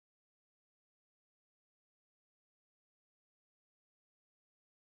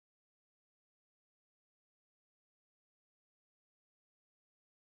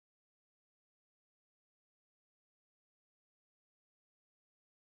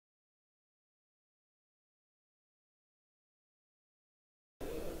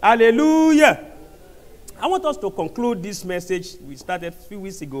Hallelujah. I want us to conclude this message we started a few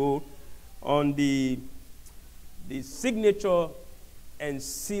weeks ago on the signature and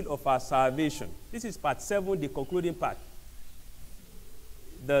seal of our salvation. This is part 7, the concluding part.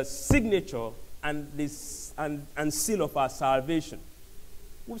 The signature and seal of our salvation.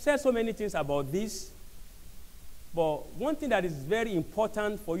 We've said so many things about this, but one thing that is very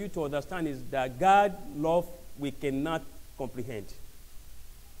important for you to understand is that God's love we cannot comprehend.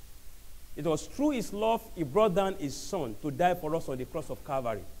 It was through his love he brought down his son to die for us on the cross of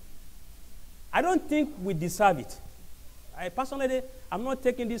Calvary. I don't think we deserve it. I personally, I'm not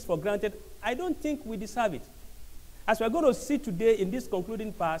taking this for granted. I don't think we deserve it. As we're going to see today in this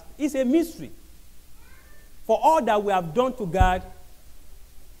concluding part, it's a mystery. For all that we have done to God,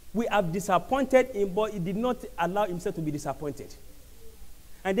 we have disappointed him, but he did not allow himself to be disappointed.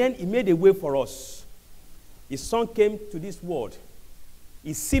 And then he made a way for us. His son came to this world.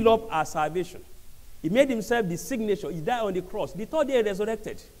 He sealed up our salvation. He made himself the signature. He died on the cross. The third day he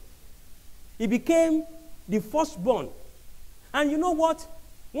resurrected. He became the firstborn. And you know what?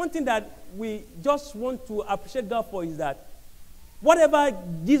 One thing that we just want to appreciate God for is that whatever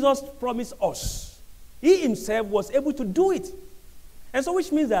Jesus promised us, he himself was able to do it. And so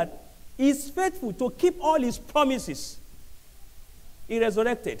which means that he is faithful to keep all his promises. He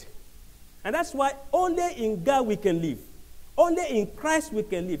resurrected. And that's why only in God we can live. Only in Christ we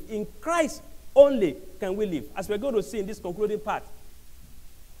can live. In Christ only can we live. As we're going to see in this concluding part.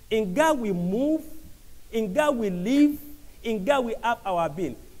 In God we move. In God we live. In God we have our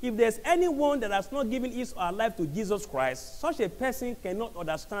being. If there's anyone that has not given his or her life to Jesus Christ, such a person cannot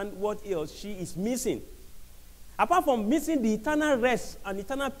understand what he or she is missing. Apart from missing the eternal rest and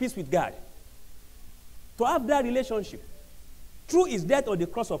eternal peace with God. To have that relationship, through his death on the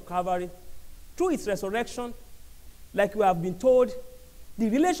cross of Calvary, through his resurrection, like we have been told, the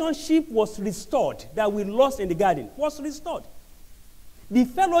relationship was restored that we lost in the garden, was restored. The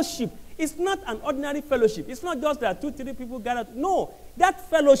fellowship is not an ordinary fellowship. It's not just that 2-3 people gathered. No, that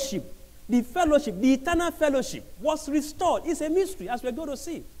fellowship, the eternal fellowship was restored. It's a mystery, as we're going to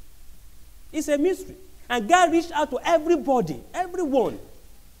see. It's a mystery. And God reached out to everybody, everyone,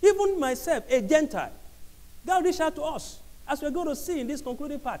 even myself, a Gentile. God reached out to us, as we're going to see in this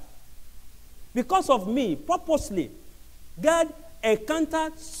concluding part. Because of me, purposely, God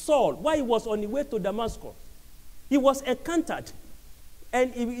encountered Saul while he was on the way to Damascus. He was encountered,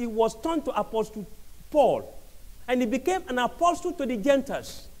 and he was turned to Apostle Paul, and he became an apostle to the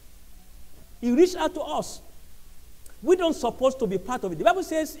Gentiles. He reached out to us. We don't supposed to be part of it. The Bible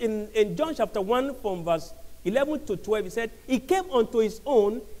says in John chapter 1 from verse 11 to 12, it said, he came unto his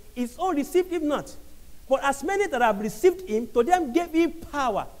own received him not. But as many that have received him, to them gave him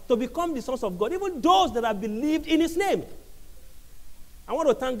power to become the sons of God, even those that have believed in his name. I want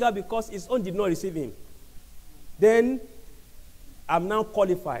to thank God because his own did not receive him. Then I'm now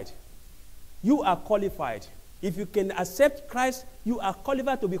qualified. You are qualified. If you can accept Christ, you are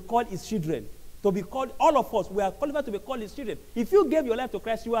qualified to be called his children. To be called, all of us, we are qualified to be called his children. If you gave your life to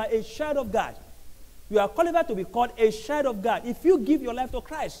Christ, you are a child of God. You are qualified to be called a child of God if you give your life to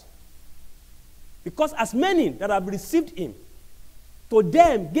Christ. Because as many that have received him, to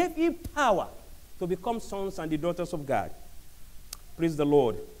them gave him power to become sons and the daughters of God. Praise the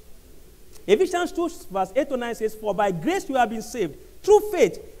Lord. Ephesians 2 verse 8 to 9 says, for by grace you have been saved, through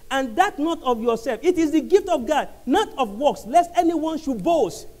faith, and that not of yourself. It is the gift of God, not of works, lest anyone should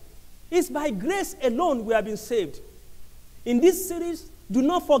boast. It's by grace alone we have been saved. In this series, do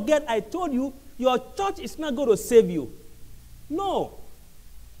not forget I told you, your church is not going to save you. No.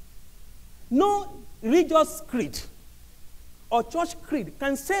 No religious creed or church creed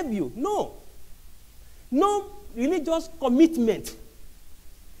can save you. No. No religious commitment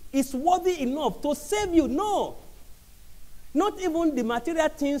is worthy enough to save you. No. Not even the material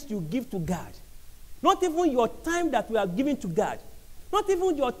things you give to God. Not even your time that we are giving to God. Not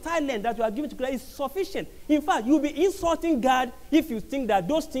even your talent that you are giving to God is sufficient. In fact, you'll be insulting God if you think that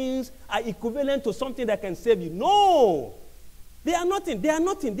those things are equivalent to something that can save you. No. They are nothing. They are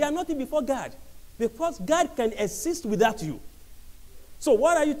nothing. They are nothing before God. Because God can exist without you. So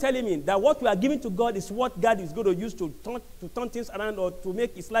what are you telling me? That what we are giving to God is what God is going to use to turn things around or to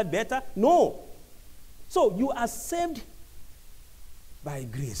make his life better? No. So you are saved by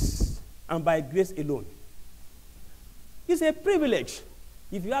grace. And by grace alone. It's a privilege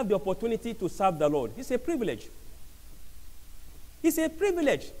if you have the opportunity to serve the Lord. It's a privilege. It's a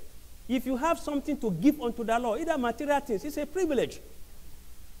privilege if you have something to give unto the Lord, either material things. It's a privilege.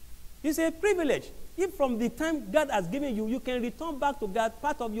 It's a privilege. If from the time God has given you, you can return back to God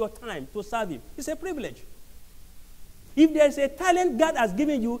part of your time to serve him. It's a privilege. If there's a talent God has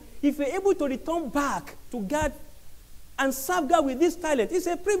given you, if you're able to return back to God and serve God with this talent, it's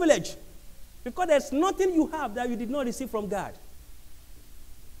a privilege. Because there's nothing you have that you did not receive from God.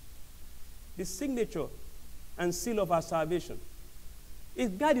 The signature and seal of our salvation.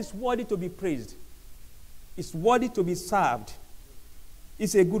 If God is worthy to be praised, is worthy to be served,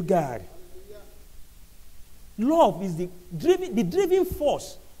 is a good God. Love is the driving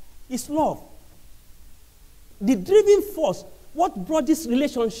force. Is love. The driving force, what brought this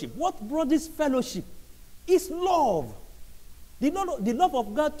relationship, what brought this fellowship, is love. The love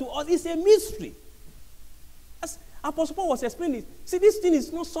of God to us is a mystery. As Apostle Paul was explaining, see, this thing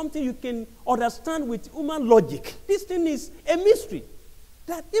is not something you can understand with human logic. This thing is a mystery.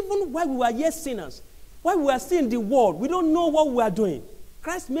 That even while we were yet sinners, while we were still in the world, we don't know what we are doing.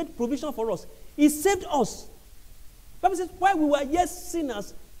 Christ made provision for us. He saved us. The Bible says, while we were yet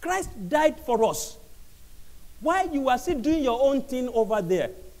sinners, Christ died for us. While you were still doing your own thing over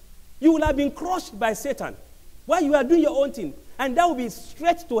there, you will have been crushed by Satan. While you are doing your own thing, and that will be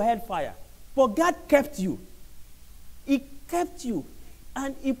straight to hellfire. But God kept you. He kept you,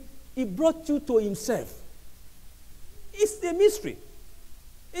 and he brought you to himself. It's a mystery.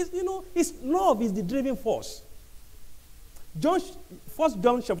 His love is the driving force. 1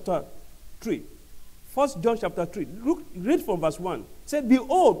 John chapter 3. 1 John chapter 3. Read from verse 1. It said,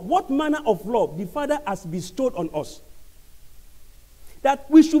 behold, what manner of love the Father has bestowed on us, that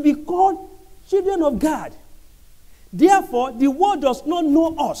we should be called children of God. Therefore, the world does not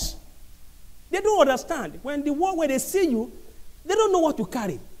know us. They don't understand. When they see you, they don't know what to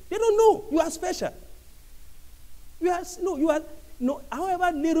carry. They don't know. You are special.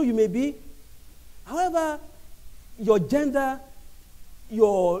 However little you may be, however your gender,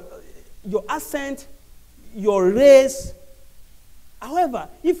 your accent, your race, however,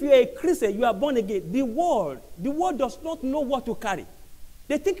 if you are a Christian, you are born again, the world does not know what to carry.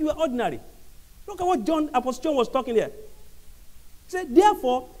 They think you are ordinary. Look at what Apostle John was talking here. He said,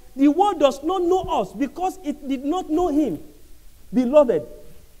 therefore, the world does not know us because it did not know him. Beloved,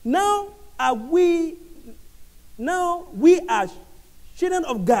 now we are children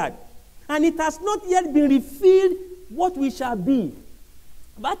of God, and it has not yet been revealed what we shall be.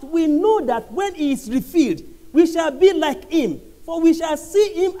 But we know that when he is revealed, we shall be like him, for we shall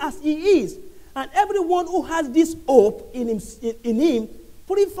see him as he is. And everyone who has this hope in him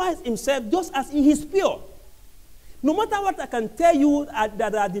purifies himself just as he is pure. No matter what I can tell you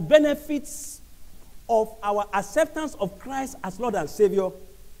that are the benefits of our acceptance of Christ as Lord and Savior,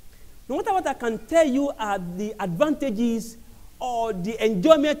 no matter what I can tell you are the advantages or the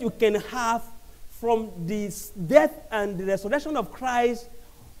enjoyment you can have from this death and the resurrection of Christ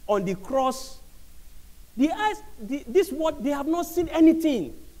on the cross, this world, they have not seen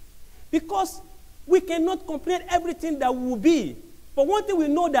anything. Because we cannot complain everything that we will be. But one thing we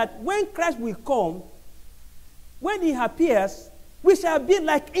know, that when Christ will come, when he appears, we shall be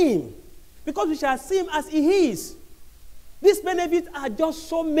like him. Because we shall see him as he is. These benefits are just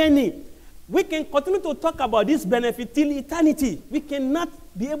so many. We can continue to talk about this benefit till eternity. We cannot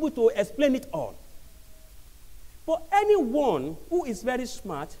be able to explain it all. For anyone who is very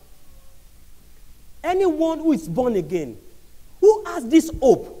smart, anyone who is born again, who has this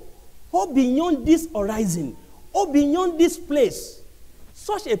hope beyond this horizon, or beyond this place,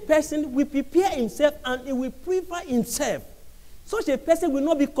 such a person will prepare himself and he will purify himself. Such a person will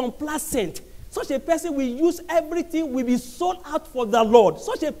not be complacent. Such a person will use everything, will be sold out for the Lord.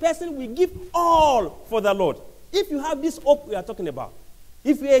 Such a person will give all for the Lord. If you have this hope we are talking about.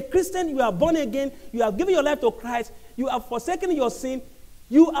 If you're a Christian, you are born again, you have given your life to Christ, you have forsaken your sin,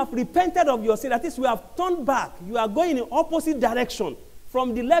 you have repented of your sin, that is, you have turned back, you are going in opposite direction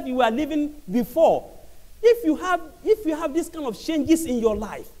from the life you were living before. If you have this kind of changes in your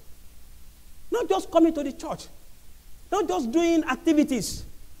life, not just coming to the church, not just doing activities,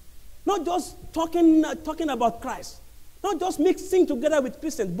 not just talking about Christ, not just mixing together with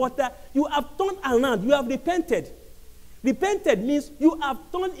Christians, but you have turned around, you have repented. Repented means you have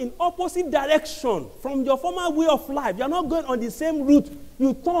turned in opposite direction from your former way of life. You are not going on the same route.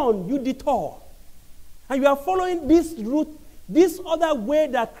 You turn, you detour. And you are following this route, this other way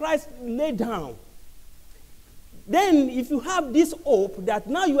that Christ laid down. Then, if you have this hope that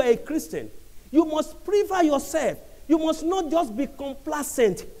now you are a Christian, you must purify yourself. You must not just be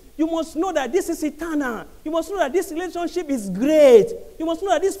complacent. You must know that this is eternal. You must know that this relationship is great. You must know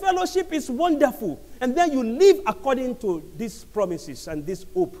that this fellowship is wonderful. And then you live according to these promises and this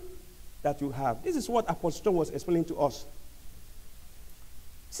hope that you have. This is what Apostle John was explaining to us.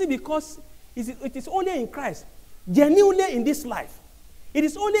 See, because it is only in Christ, genuinely in this life, it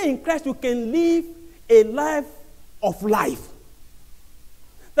is only in Christ you can live a life of life.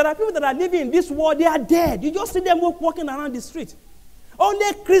 There are people that are living in this world, they are dead. You just see them walking around the street.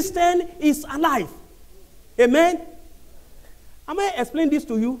 Only Christian is alive. Amen? Am I explaining this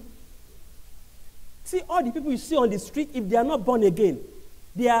to you? See, all the people you see on the street, if they are not born again,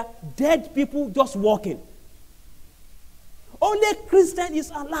 they are dead people just walking. Only Christian is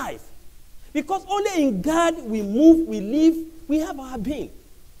alive. Because only in God we move, we live, we have our being.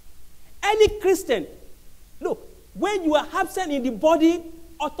 Any Christian, look, when you are absent in the body,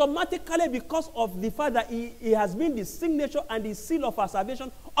 automatically because of the fact that he has been the signature and the seal of our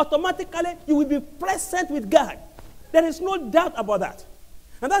salvation, automatically you will be present with God. There is no doubt about that.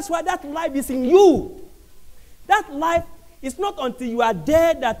 And that's why that life is in you. That life is not until you are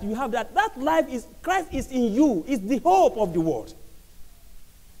dead that you have that. That life is, Christ is in you. It's the hope of the world.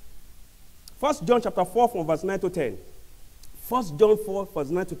 1 John chapter 4 from verse 9 to 10. 1 John 4 verse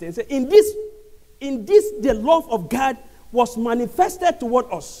 9 to 10. It says, in this the love of God was manifested toward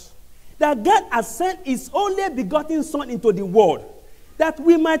us, that God has sent his only begotten Son into the world, that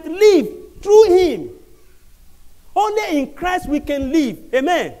we might live through him. Only in Christ we can live.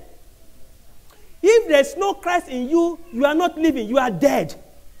 Amen. If there's no Christ in you, you are not living, you are dead.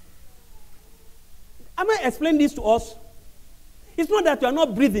 Am I explaining this to us? It's not that you are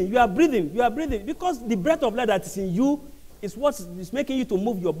not breathing, you are breathing, because the breath of life that is in you is what is making you to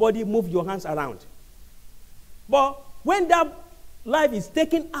move your body, move your hands around. But when that life is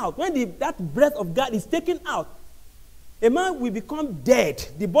taken out, when that breath of God is taken out, a man will become dead.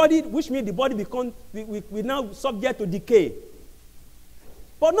 The body, which means the body becomes, we now subject to decay.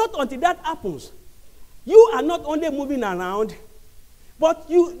 But not until that happens. You are not only moving around, but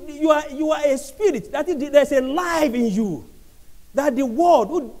you are a spirit. That is, there's a life in you. That the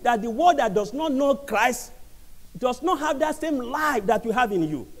world that does not know Christ does not have that same life that you have in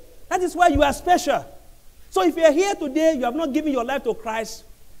you. That is why you are special. So if you are here today, you have not given your life to Christ,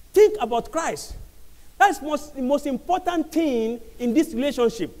 think about Christ. That's the most important thing in this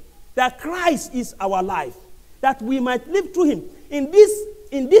relationship, that Christ is our life, that we might live through him. In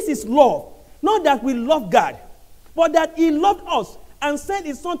this is love, not that we love God, but that he loved us and sent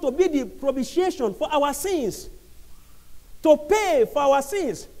his Son to be the propitiation for our sins, to pay for our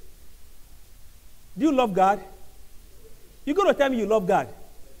sins. Do you love God? You're going to tell me you love God?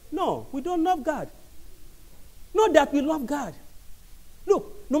 No, we don't love God. Not that we love God.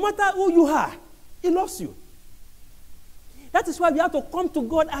 Look, no matter who you are, he loves you. That is why we have to come to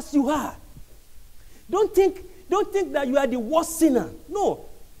God as you are. Don't think that you are the worst sinner. No,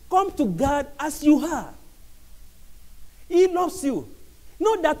 come to God as you are. He loves you.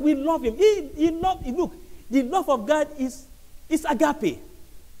 Not that we love him. Look, the love of God is agape.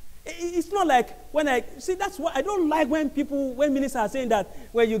 It's not like that's why I don't like when ministers are saying that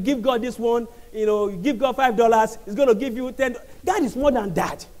when you give God this one, you give God $5, it's going to give you $10. God is more than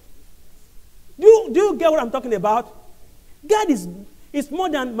that. Do you get what I'm talking about? God is more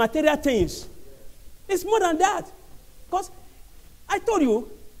than material things. It's more than that. Because I told you,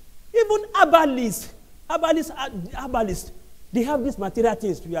 even herbalists, they have these material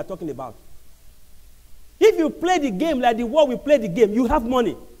things we are talking about. If you play the game like the world we play the game, you have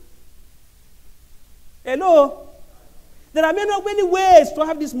money. Hello? There are many ways to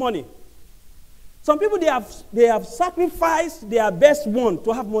have this money. Some people, they have sacrificed their best one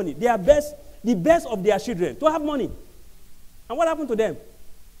to have money. The best of their children to have money. And what happened to them?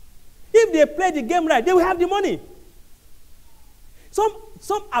 If they play the game right, they will have the money. Some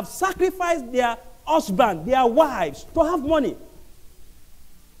have sacrificed their husband, their wives, to have money.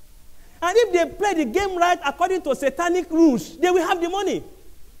 And if they play the game right according to satanic rules, they will have the money.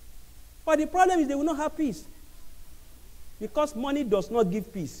 But the problem is they will not have peace. Because money does not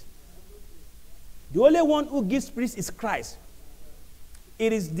give peace. The only one who gives peace is Christ.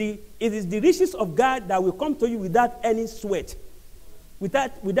 It is the riches of God that will come to you without any sweat,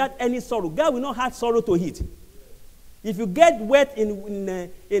 without any sorrow. God will not have sorrow to it. If you get wet in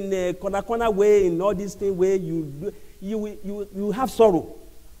a corner way, in all these things where you have sorrow,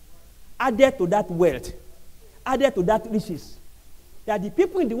 added to that wealth, added to that riches, that the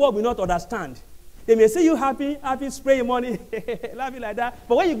people in the world will not understand. They may see you happy, spray your money, laughing like that.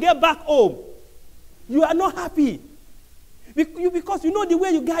 But when you get back home, you are not happy. Because you know the way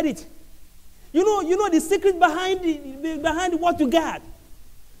you got it. You know the secret behind what you got.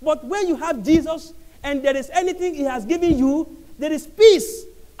 But when you have Jesus and there is anything he has given you, there is peace,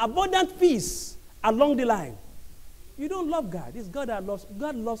 abundant peace along the line. You don't love God. It's God that loves.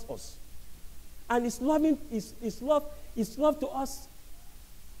 God loves us. And his love to us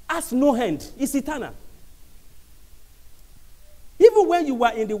has no end. It's eternal. Even when you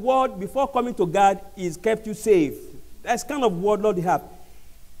were in the world before coming to God, he's kept you safe. That's kind of what Lord have.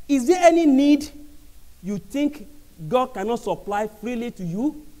 Is there any need you think God cannot supply freely to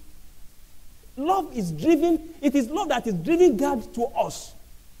you? Love is driven, it is love that is driving God to us.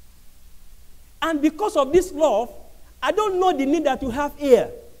 And because of this love, I don't know the need that you have here.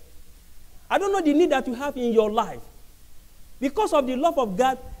 I don't know the need that you have in your life. Because of the love of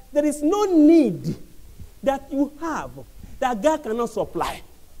God, there is no need that you have that God cannot supply.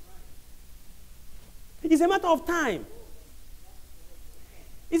 It is a matter of time.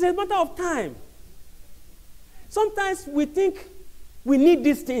 It's a matter of time. Sometimes we think we need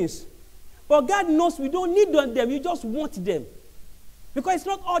these things, but God knows we don't need them, you just want them. Because it's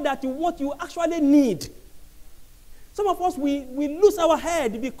not all that you want, you actually need. Some of us, we lose our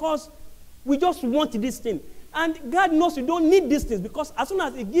head because we just want this thing. And God knows you don't need these things, because as soon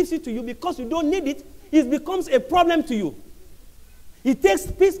as He gives it to you, because you don't need it, it becomes a problem to you. It takes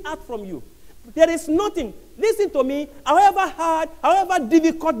peace out from you. There is nothing, listen to me, however hard, however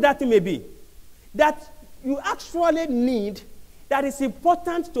difficult that may be, that you actually need, that is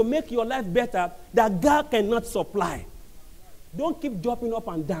important to make your life better, that God cannot supply. Don't keep jumping up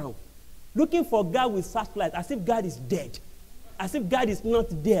and down, looking for God with searchlight, as if God is dead, as if God is not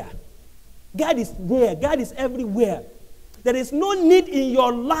there. God is there. God is everywhere. There is no need in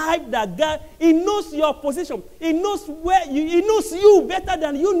your life that God, He knows your position. He knows where He knows you better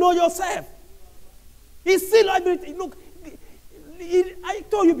than you know yourself. He sees everything. Look, I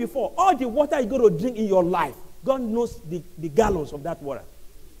told you before, all the water you're going to drink in your life, God knows the gallons of that water.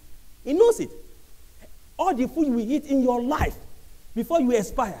 He knows it. All the food you will eat in your life before you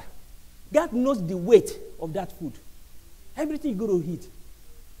expire, God knows the weight of that food. Everything you're going to eat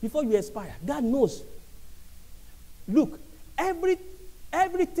before you expire, God knows. Look,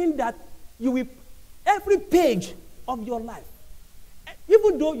 everything that you will, every page of your life,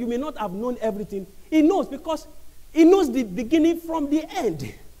 even though you may not have known everything, He knows, because He knows the beginning from the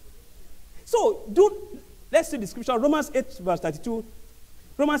end. So, let's see the scripture, Romans 8, verse 32.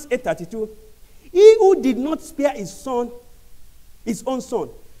 Romans 8:32. He who did not spare His own son,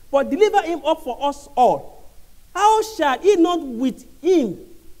 but deliver Him up for us all, how shall He not with Him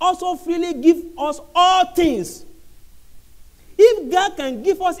also freely give us all things? If God can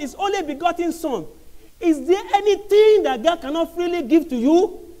give us His only begotten Son, is there anything that God cannot freely give to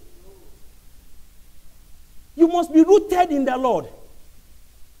you? You must be rooted in the Lord.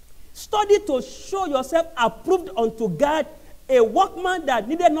 Study to show yourself approved unto God, a workman that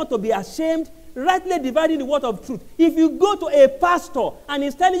needed not to be ashamed, rightly dividing the word of truth. If you go to a pastor and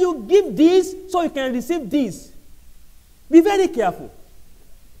he's telling you, give this so you can receive this, be very careful.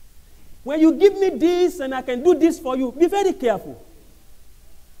 When you give me this and I can do this for you, be very careful.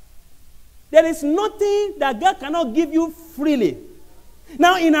 There is nothing that God cannot give you freely.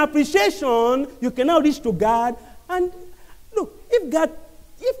 Now, in appreciation, you can now reach to God and look,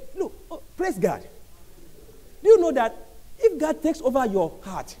 praise God. Do you know that if God takes over your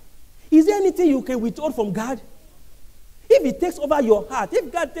heart, is there anything you can withhold from God? If He takes over your heart,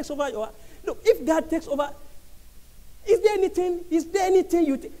 if God takes over your heart, look, if God takes over, is there anything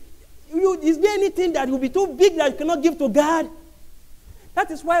that will be too big that you cannot give to God?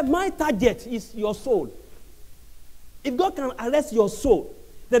 That is why my target is your soul. If God can arrest your soul,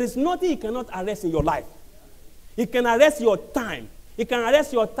 there is nothing He cannot arrest in your life. He can arrest your time. He can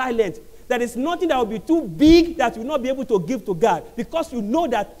arrest your talent. There is nothing that will be too big that you will not be able to give to God, because you know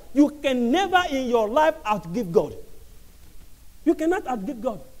that you can never in your life outgive God. You cannot outgive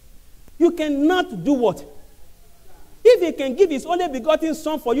God. You cannot do what? If He can give His only begotten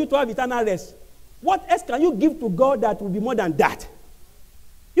Son for you to have eternal rest, what else can you give to God that will be more than that?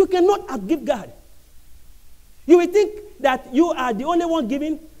 You cannot outgive God. You will think that you are the only one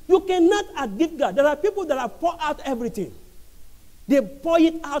giving. You cannot outgive God. There are people that have poured out everything. They pour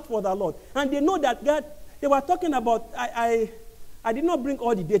it out for the Lord. And they know that God, they were talking about, I did not bring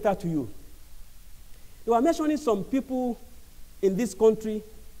all the data to you. They were mentioning some people in this country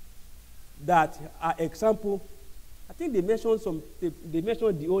that are example. I think they mentioned they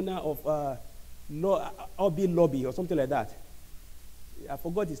mentioned the owner of Obi Lobby or something like that. I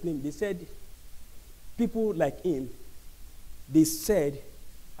forgot his name. They said people like him, they said,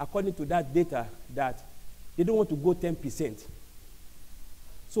 according to that data, that they don't want to go 10%.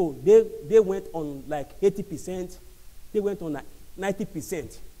 So they went on like 80%. They went on like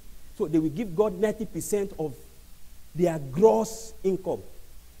 90%. So they will give God 90% of their gross income.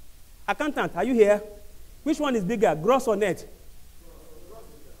 Accountant, are you here? Which one is bigger, gross or net?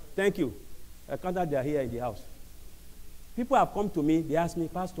 Thank you. Accountant, they are here in the house. People have come to me, they ask me,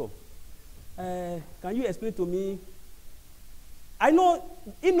 Pastor, can you explain to me I know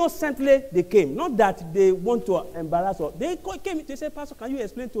innocently they came. Not that they want to embarrass us. They came, they said, Pastor, can you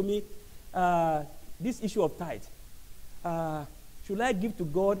explain to me this issue of tithe? Should I give to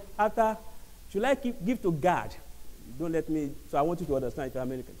God after? Should I give to God? Don't let me, so I want you to understand if you're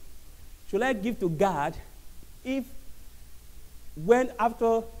American. Should I give to God if, when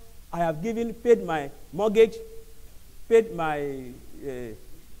after I have paid my mortgage, paid my,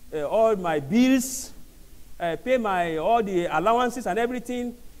 all my bills, pay all the allowances and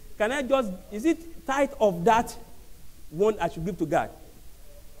everything, can I just, is it tithe of that one I should give to God?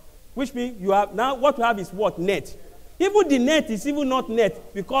 Which means you have, now what you have is what? Net. Even the net is even not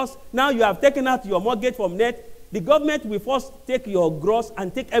net, because now you have taken out your mortgage from net. The government will first take your gross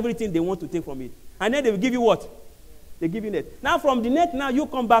and take everything they want to take from it. And then they will give you what? They give you net. Now from the net, now you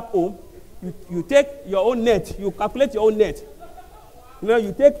come back home, you take your own net, you calculate your own net. You know,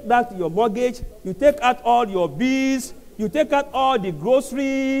 you take back your mortgage, you take out all your bills, you take out all the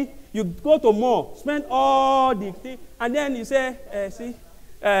grocery, you go to mall, spend all the things, and then you say,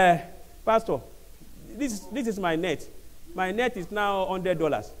 Pastor, this is my net. My net is now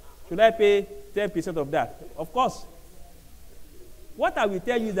 $100. Should I pay 10% of that? Of course. What I will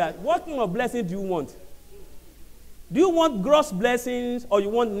tell you is that, what kind of blessing do you want? Do you want gross blessings or you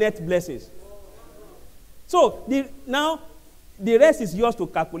want net blessings? So, now, the rest is yours to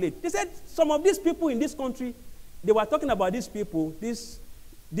calculate. They said some of these people in this country, they were talking about these people, these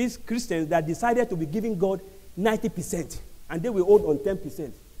Christians that decided to be giving God 90%, and they will hold on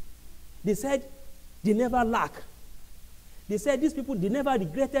 10%. They said they never lack. They said these people, they never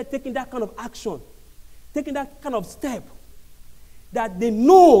regretted taking that kind of action, taking that kind of step, that they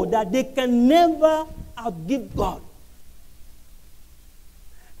know that they can never outgive God.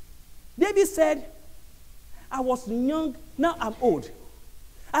 David said, I was young, now I'm old.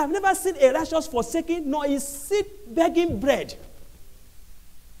 I have never seen a righteous forsaken, nor his seed begging bread.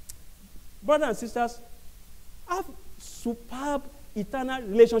 Brothers and sisters, have superb eternal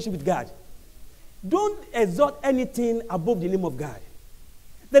relationship with God. Don't exalt anything above the name of God.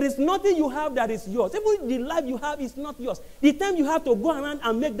 There is nothing you have that is yours. Even the life you have is not yours. The time you have to go around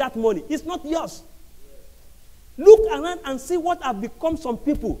and make that money is not yours. Look around and see what have become some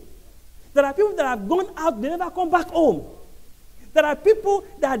people. There are people that have gone out, they never come back home. There are people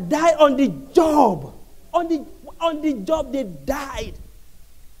that die on the job. On the job, they died.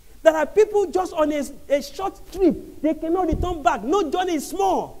 There are people just on a short trip. They cannot return back. No journey is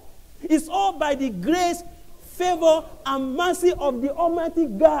small. It's all by the grace, favor, and mercy of the Almighty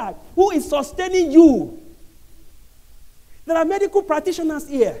God who is sustaining you. There are medical practitioners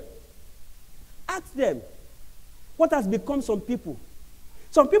here. Ask them, what has become some people?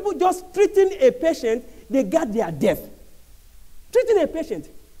 Some people just treating a patient, they got their death. Treating a patient.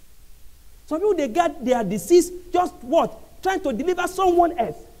 Some people, they got their disease, just what? Trying to deliver someone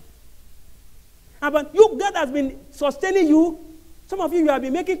else. But you, God has been sustaining you. Some of you have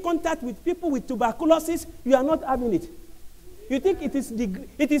been making contact with people with tuberculosis. You are not having it. You think it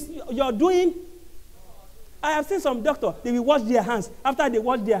is you're doing. I have seen some doctors, they will wash their hands. After they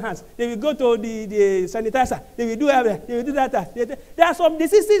wash their hands, they will go to the sanitizer. They will do everything. They will do that. There are some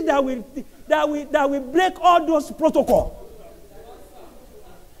diseases that will break all those protocols.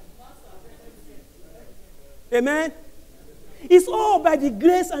 Amen? It's all by the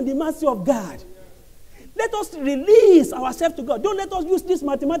grace and the mercy of God. Let us release ourselves to God. Don't let us use this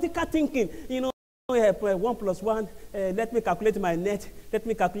mathematical thinking. 1 plus 1, let me calculate my net, let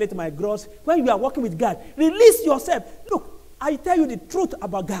me calculate my gross. When you are working with God, release yourself. Look, I tell you the truth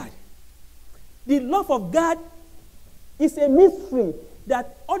about God. The love of God is a mystery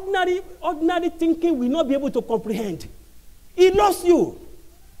that ordinary thinking will not be able to comprehend. He loves you.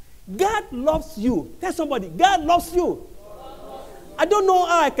 God loves you. Tell somebody, God loves you. I don't know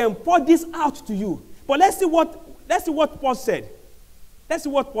how I can pour this out to you. But let's see what Paul said. Let's see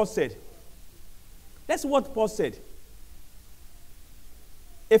what Paul said. Let's see what Paul said.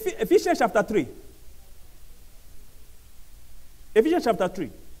 Ephesians chapter 3. Ephesians chapter 3.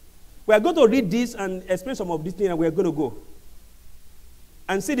 We are going to read this and explain some of these things, and we are going to go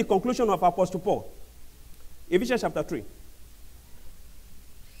and see the conclusion of Apostle Paul. Ephesians chapter 3.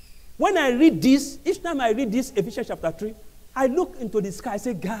 When I read this, each time I read this, Ephesians chapter 3, I look into the sky, I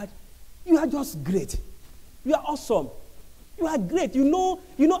say, God, you are just great. You are awesome. You are great. You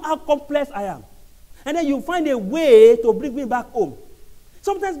know how complex I am. And then you find a way to bring me back home.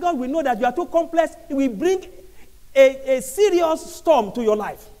 Sometimes God will know that you are too complex. He will bring a serious storm to your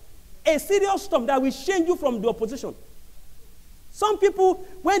life. A serious storm that will change you from the opposition. Some people,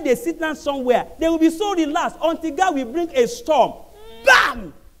 when they sit down somewhere, they will be so relaxed until God will bring a storm.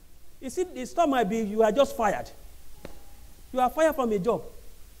 Bam! You see, the storm might be, you are just fired. You are fired from a job.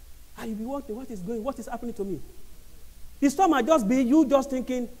 And you'll be wondering, what is happening to me? The storm might just be you just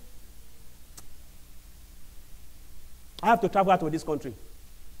thinking, I have to travel out of this country.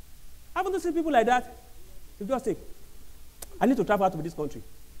 Haven't you seen people like that? You just think, I need to travel out of this country.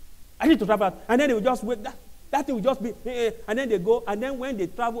 I need to travel out. And then they will just wait. That thing will just be, and then they go. And then when they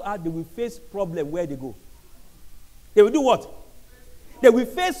travel out, they will face problem where they go. They will do what? They will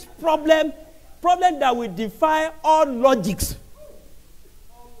face problem that will defy all logics.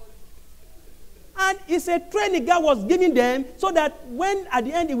 And it's a training God was giving them so that when at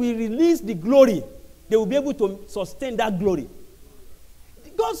the end he will release the glory, they will be able to sustain that glory.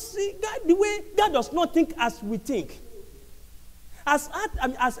 Because the way God does not think as we think. As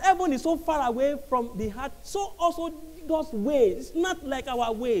heaven is so far away from the heart, so also God's ways. It's not like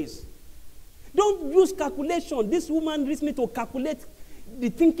our ways. Don't use calculation. This woman needs me to calculate the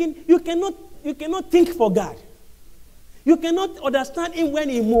thinking. You cannot think for God. You cannot understand him when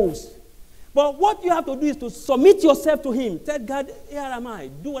he moves. But what you have to do is to submit yourself to him. Tell God, here am I.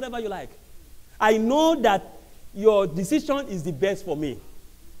 Do whatever you like. I know that your decision is the best for me.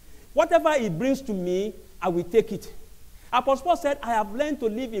 Whatever it brings to me, I will take it. Apostle Paul said, I have learned to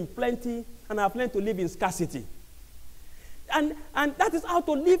live in plenty and I have learned to live in scarcity. And that is how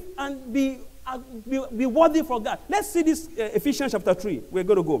to live and be worthy for God. Let's see this Ephesians chapter 3. We're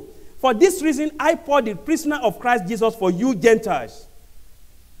going to go. For this reason, I, Paul, the prisoner of Christ Jesus, for you Gentiles.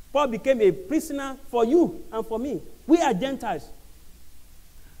 Paul became a prisoner for you and for me. We are Gentiles.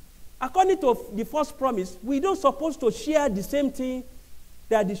 According to the first promise, we don't supposed to share the same thing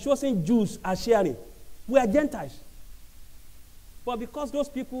that the chosen Jews are sharing. We are Gentiles. But because those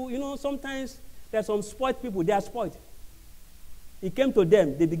people, sometimes there's some spoiled people, they are spoiled. He came to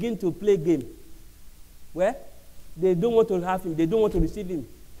them, they begin to play game. Where? They don't want to have him, they don't want to receive him.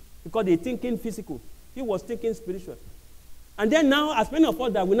 Because they're thinking physical. He was thinking spiritual. And then now, as many of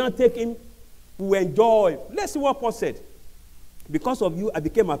us that will not take him, we will enjoy. Let's see what Paul said. Because of you, I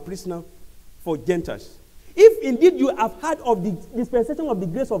became a prisoner for Gentiles. If indeed you have heard of the dispensation of the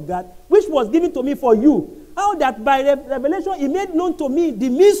grace of God, which was given to me for you, how that by revelation he made known to me the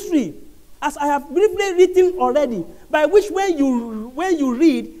mystery, as I have briefly written already, by which when you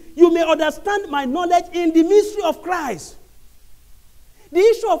read, you may understand my knowledge in the mystery of Christ. The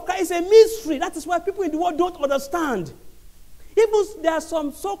issue of Christ is a mystery. That is why people in the world don't understand. Even there are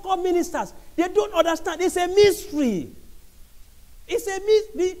some so-called ministers, they don't understand. It's a mystery. It's a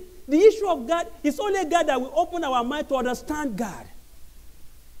mystery. The issue of God is only God that will open our mind to understand God.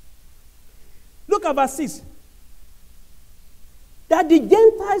 Look at verse 6. That the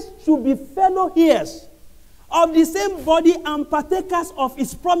Gentiles should be fellow heirs of the same body and partakers of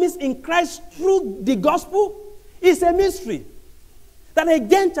his promise in Christ through the gospel is a mystery. That a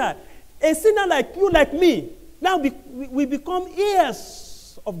Gentile, a sinner like you, like me, now we become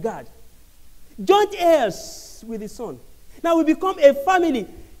heirs of God. Joint heirs with the Son. Now we become a family.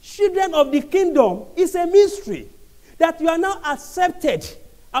 Children of the kingdom is a mystery. That you are now accepted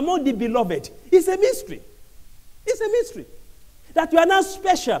among the beloved. It's a mystery. It's a mystery. That you are now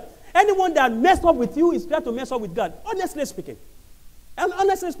special. Anyone that messed up with you is glad to mess up with God. Honestly speaking.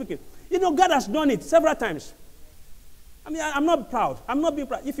 Honestly speaking. God has done it several times. I mean, I'm not proud. I'm not being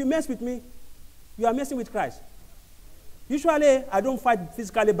proud. If you mess with me, you are messing with Christ. Usually, I don't fight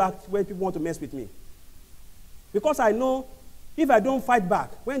physically back when people want to mess with me. Because I know if I don't fight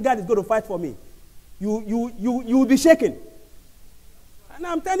back, when God is going to fight for me, you will be shaken. And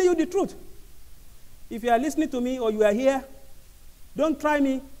I'm telling you the truth. If you are listening to me or you are here, don't try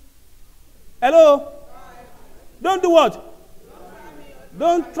me. Hello? Don't do what?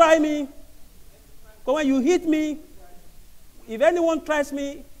 Don't try me. Because when you hit me, if anyone tries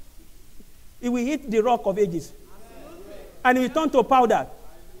me, it will hit the rock of ages. And it will turn to powder.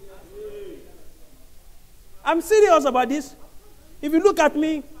 I'm serious about this. If you look at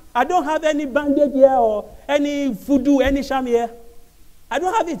me, I don't have any bandage here or any voodoo, any sham here. I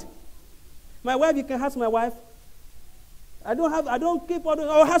don't have it. My wife, you can ask my wife. I don't keep all those,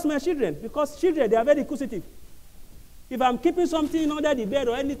 or ask my children, because children, they are very inquisitive. If I'm keeping something under the bed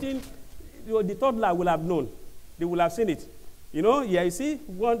or anything, the toddler will have known. They will have seen it. Yeah, you see,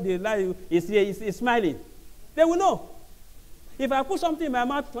 one they lie is smiling. They will know. If I put something in my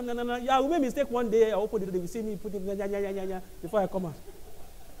mouth, I will make a mistake one day, I open it, they will see me put it before I come out.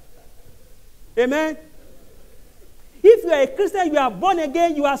 Amen. If you are a Christian, you are born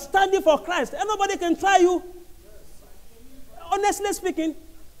again, you are standing for Christ, and nobody can try you. Honestly speaking,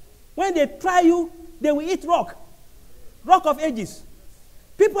 when they try you, they will eat rock. Rock of ages.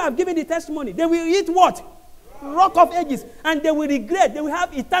 People have given the testimony. They will eat what? Rock of ages. And they will regret. They will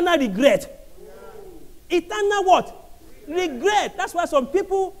have eternal regret. Eternal what? Regret. That's why some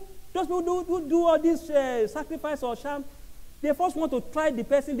people, those people who do all this sacrifice or sham, they first want to try the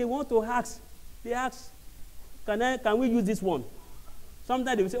person they want to ask. They ask, can we use this one?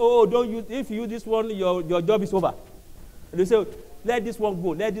 Sometimes they will say, oh, don't use, if you use this one, your job is over. They say, let this one go,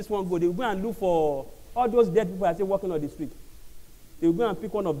 let this one go. They will go and look for all those dead people that are still walking on the street. They will go and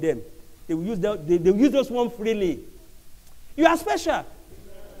pick one of them. They will use those one freely. You are special.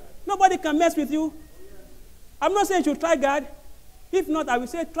 Nobody can mess with you. I'm not saying you should try God. If not, I will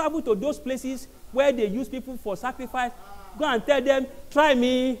say travel to those places where they use people for sacrifice. Go and tell them, try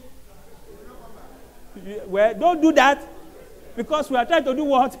me. Well, don't do that. Because we are trying to do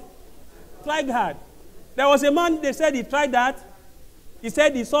what? Try God. There was a man, they said he tried that. He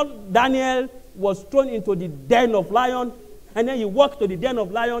said he saw Daniel was thrown into the den of lion. And then he walked to the den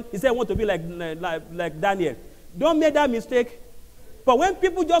of lion. He said, I want to be like Daniel. Don't make that mistake. But when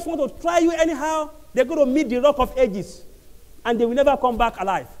people just want to try you anyhow, they're going to meet the rock of ages. And they will never come back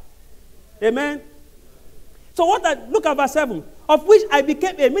alive. Amen? So look at verse 7. Of which I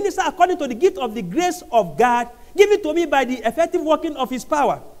became a minister according to the gift of the grace of God, given to me by the effective working of his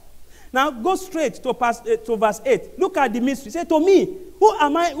power. Now go straight to verse 8. Look at the mystery. Say to me, who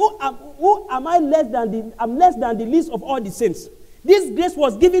am I I'm less than the least of all the saints. This grace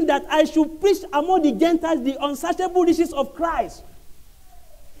was given that I should preach among the Gentiles the unsearchable riches of Christ.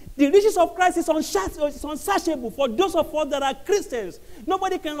 The riches of Christ is unsearchable for those of us that are Christians.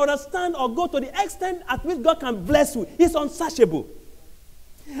 Nobody can understand or go to the extent at which God can bless you. It's unsearchable.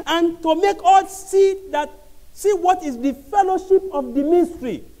 And to make all see what is the fellowship of the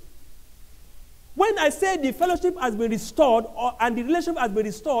mystery. When I say the fellowship has been restored and the relationship has been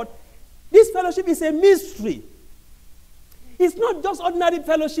restored, this fellowship is a mystery. It's not just ordinary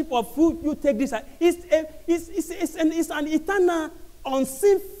fellowship of food, you take this. It's an eternal,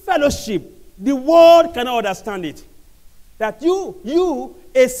 unseen fellowship. The world cannot understand it. That you,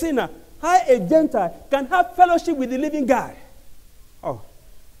 a sinner, I, a Gentile, can have fellowship with the living God. Oh.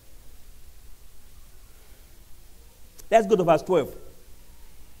 Let's go to verse 12.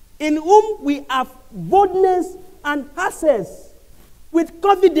 In whom we have boldness and access with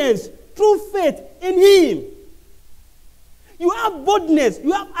confidence through faith in him. You have boldness,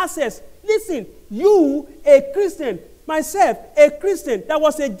 you have access. Listen, you, a Christian, myself, a Christian that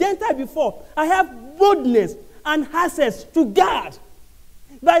was a Gentile before, I have boldness and access to God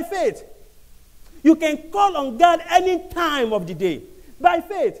by faith. You can call on God any time of the day by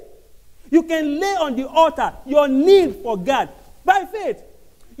faith. You can lay on the altar your need for God by faith.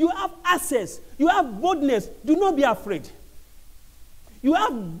 You have access. You have boldness. Do not be afraid. You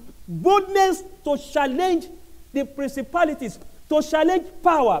have boldness to challenge the principalities, to challenge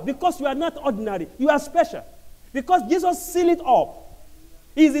power, because you are not ordinary. You are special. Because Jesus sealed it up.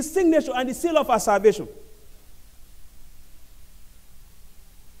 He is the signature and the seal of our salvation.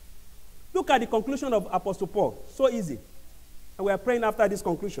 Look at the conclusion of Apostle Paul. So easy. And we are praying after this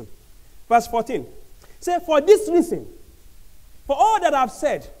conclusion. Verse 14. Say, for this reason, for all that I've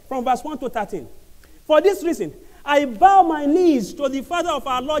said, from verse 1 to 13, for this reason, I bow my knees to the Father of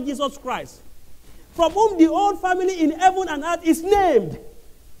our Lord Jesus Christ, from whom the whole family in heaven and earth is named.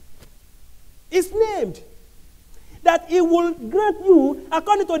 Is named. That he will grant you,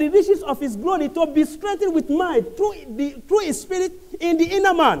 according to the riches of his glory, to be strengthened with might through his spirit in the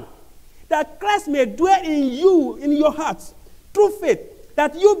inner man. That Christ may dwell in you, in your hearts, through faith,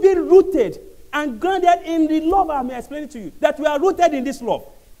 that you be rooted and grounded in the love I may explain it to you. That we are rooted in this love.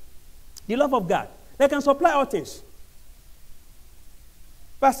 The love of God. That can supply all things.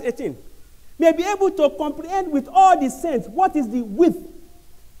 Verse 18. May be able to comprehend with all the saints what is the width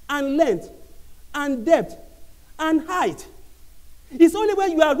and length and depth and height. It's only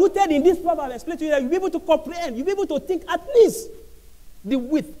when you are rooted in this love I will explain to you that you'll be able to comprehend, you'll be able to think at least the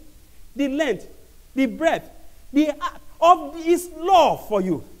width, the length, the breadth, of his love for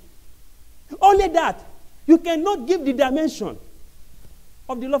you. Only that. You cannot give the dimension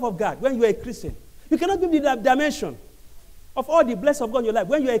of the love of God when you are a Christian. You cannot give the dimension of all the blessings of God in your life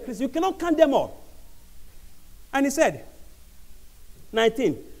when you are a Christian. You cannot count them all. And he said,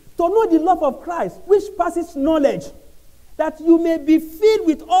 19, to know the love of Christ, which passes knowledge, that you may be filled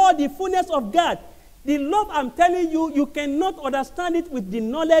with all the fullness of God. The love I'm telling you, you cannot understand it with the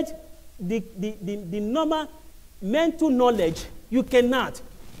knowledge, the normal mental knowledge. You cannot.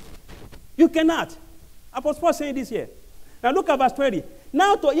 You cannot. Apostle Paul saying this here. Now look at verse 20.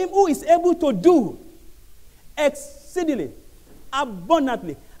 Now to him who is able to do exceedingly,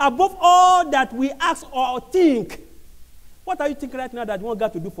 abundantly, above all that we ask or think. What are you thinking right now that you want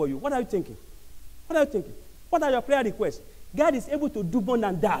God to do for you? What are you thinking? What are you thinking? What are your prayer requests? God is able to do more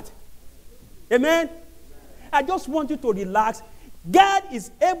than that. Amen? I just want you to relax. God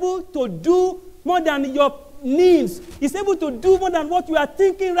is able to do more than your needs. He's able to do more than what you are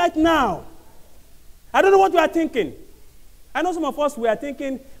thinking right now. I don't know what you are thinking. I know some of us, we are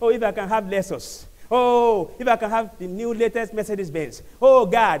thinking, oh, if I can have Lexus. Oh, if I can have the new latest Mercedes-Benz. Oh,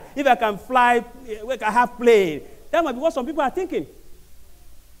 God, if I can fly, I can have plane. That might be what some people are thinking.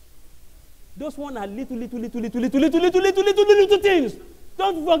 Those ones are little things.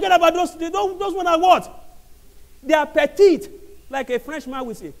 Don't forget about those. Those ones are what? They are petite, like a Frenchman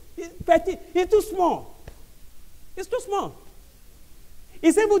would say. Petite. It's too small. It's too small.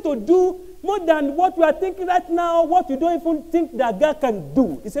 He's able to do more than what you are thinking right now, what you don't even think that God can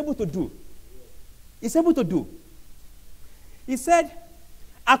do. He's able to do. He's able to do. He said,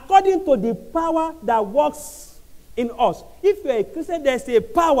 according to the power that works in us. If you're a Christian, there's a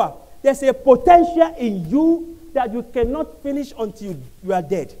power, there's a potential in you that you cannot finish until you are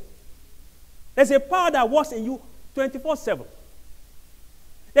dead. There's a power that works in you 24/7.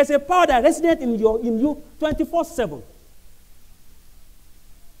 There's a power that resonates in you 24/7.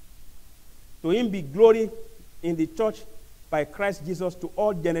 To him be glory in the church by Christ Jesus to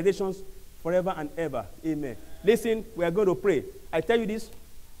all generations forever and ever. Amen. Listen, we are going to pray. I tell you this,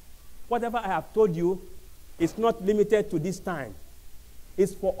 whatever I have told you is not limited to this time.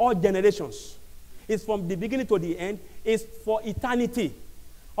 It's for all generations. It's from the beginning to the end. It's for eternity.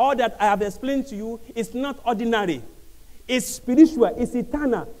 All that I have explained to you is not ordinary. It's spiritual. It's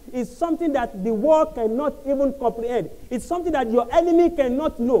eternal. It's something that the world cannot even comprehend. It's something that your enemy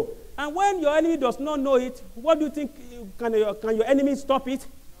cannot know. And when your enemy does not know it, what do you think? Can your enemy stop it?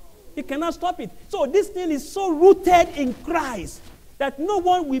 He cannot stop it. So this thing is so rooted in Christ that no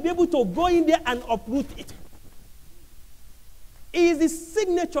one will be able to go in there and uproot it. It is the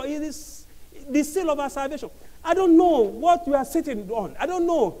signature. It is the seal of our salvation. I don't know what you are sitting on. I don't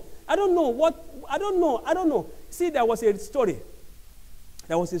know. I don't know. See, there was a story.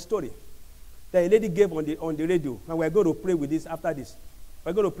 There was a story that a lady gave on the radio. And we're going to pray with this after this.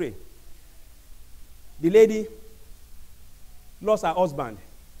 We're going to pray. The lady lost her husband.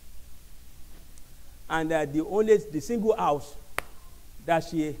 And the single house that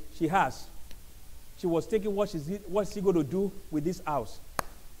she has, she was thinking, what's she going to do with this house?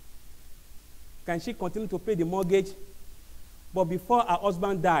 Can she continue to pay the mortgage? But before her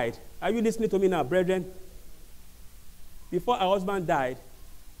husband died, are you listening to me now, brethren? Before her husband died,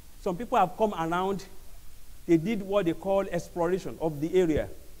 some people have come around. They did what they call exploration of the area.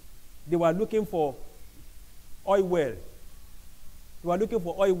 They were looking for oil well. They were looking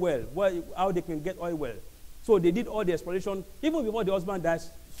for oil well, how they can get oil well. So they did all the exploration, even before the husband died,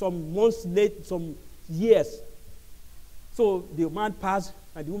 some months late, some years. So the man passed,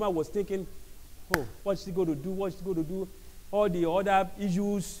 and the woman was thinking, oh, what's she going to do? What's she going to do? All the other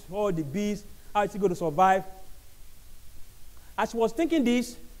issues, all the bills, how is she going to survive? As she was thinking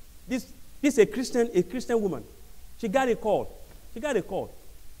this is a Christian woman. She got a call.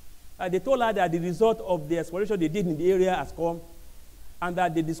 They told her that the result of the exploration they did in the area has come, and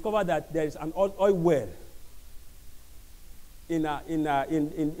that they discovered that there is an oil well in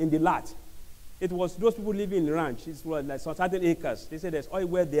the lot. It was those people living in ranch. It was like some certain acres. They said there's oil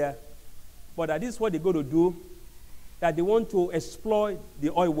well there, but that this is what they're going to do, that they want to exploit the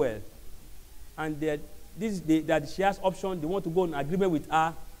oil well. And that she has option. They want to go in agreement with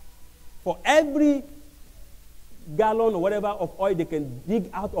her. For every gallon or whatever of oil they can dig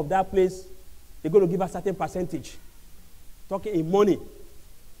out of that place, they're going to give a certain percentage. Talking in money.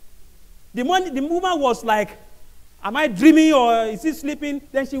 The woman was like, am I dreaming or is she sleeping?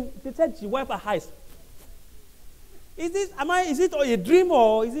 Then she said she wiped her eyes. Is it a dream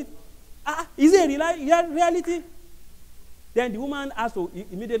or is it a reality? Then the woman also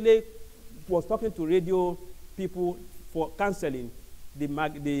immediately was talking to radio people for counseling.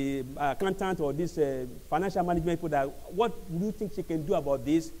 The accountant or this financial management people, that what do you think she can do about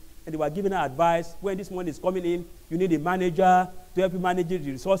this? And they were giving her advice. When this money is coming in, you need a manager to help you manage the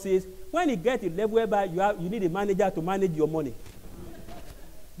resources. When you get to a level whereby you need a manager to manage your money.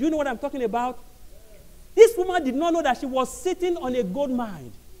 Do you know what I'm talking about? This woman did not know that she was sitting on a gold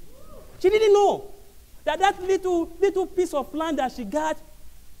mine. She didn't know that little piece of land that she got,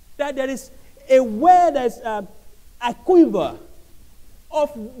 that there is a well, there's a quiver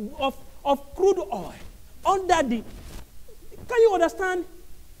of crude oil under the. Can you understand?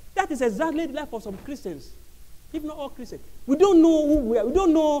 That is exactly the life of some Christians, if not all Christians. We don't know who we are. We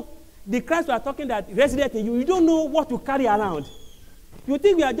don't know the Christ we are talking that resident in you. You don't know what to carry around. You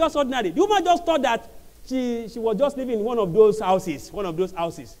think we are just ordinary. The woman just thought that she was just living in one of those houses. I'm just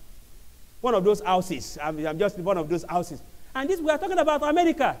in one of those houses. And this, we are talking about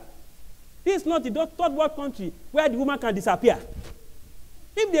America. This is not the third world country where the woman can disappear.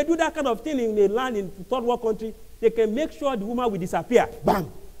 If they do that kind of thing in a land in third world country, they can make sure the woman will disappear.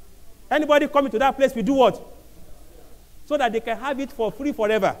 Bang! Anybody coming to that place will do what? So that they can have it for free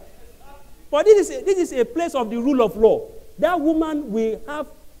forever. But this is a place of the rule of law. That woman will have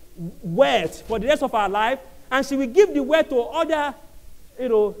wealth for the rest of her life, and she will give the wealth to other,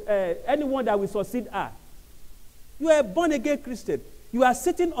 anyone that will succeed her. You are a born-again Christian. You are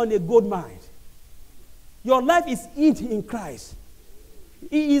sitting on a gold mine. Your life is hid in Christ.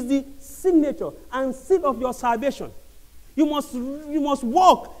 He is the signature and seal of your salvation. You must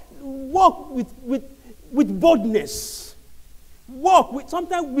walk with boldness. Walk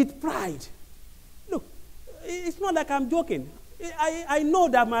sometimes with pride. Look, it's not like I'm joking. I know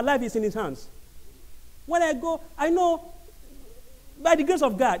that my life is in His hands. When I go, I know by the grace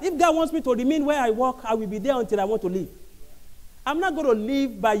of God, if God wants me to remain where I work, I will be there until I want to leave. I'm not going to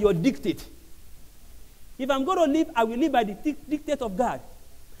live by your dictate. If I'm going to live, I will live by the dictate of God.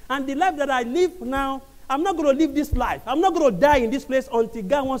 And the life that I live now, I'm not going to live this life. I'm not going to die in this place until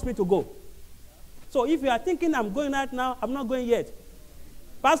God wants me to go. So if you are thinking I'm going out now, I'm not going yet.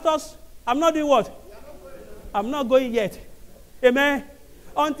 Pastors, I'm not doing what? I'm not going yet. Amen.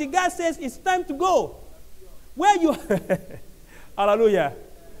 Until God says it's time to go. Where you hallelujah.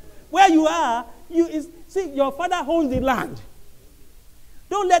 Where you are, see, your father owns the land.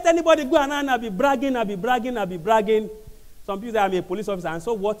 Don't let anybody go and I'll be bragging. Some people say I'm a police officer, and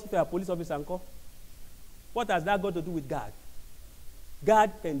so what if you're a police officer, uncle? What has that got to do with God?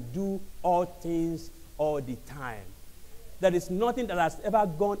 God can do all things all the time. There is nothing that has ever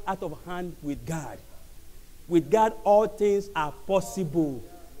gone out of hand with God. With God, all things are possible.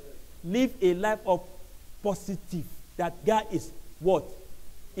 Live a life of positive, that God is what?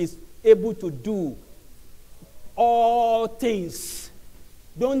 Is able to do all things.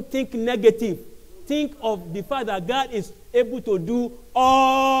 Don't think negative. Think of the fact that God is able to do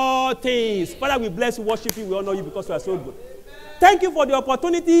all things. Father, we bless you, worship you, we honor you because you are so good. Thank you for the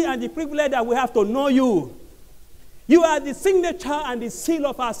opportunity and the privilege that we have to know you. You are the signature and the seal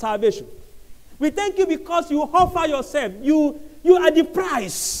of our salvation. We thank you because you offer yourself. You are the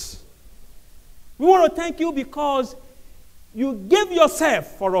price. We want to thank you because you gave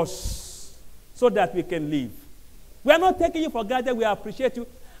yourself for us so that we can live. We are not taking you for granted. We appreciate you.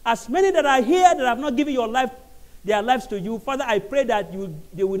 As many that are here that have not given their lives to you, Father, I pray that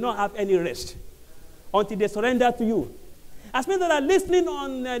they will not have any rest until they surrender to you. As many that are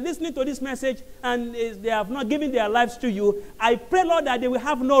listening to this message and they have not given their lives to you, I pray, Lord, that they will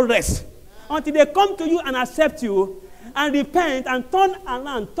have no rest until they come to you and accept you and repent and turn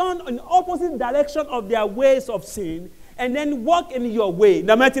around, turn in the opposite direction of their ways of sin, and then walk in your way. In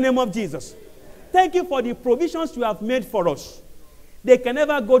the mighty name of Jesus. Thank you for the provisions you have made for us. They can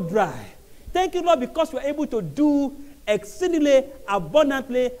never go dry. Thank you, Lord, because we are able to do exceedingly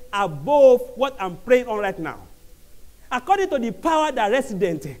abundantly above what I'm praying on right now, according to the power that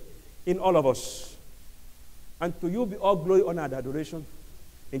resident in all of us. And to you be all glory, honor, and adoration.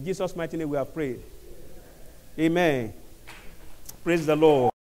 In Jesus' mighty name we have prayed. Amen. Praise the Lord.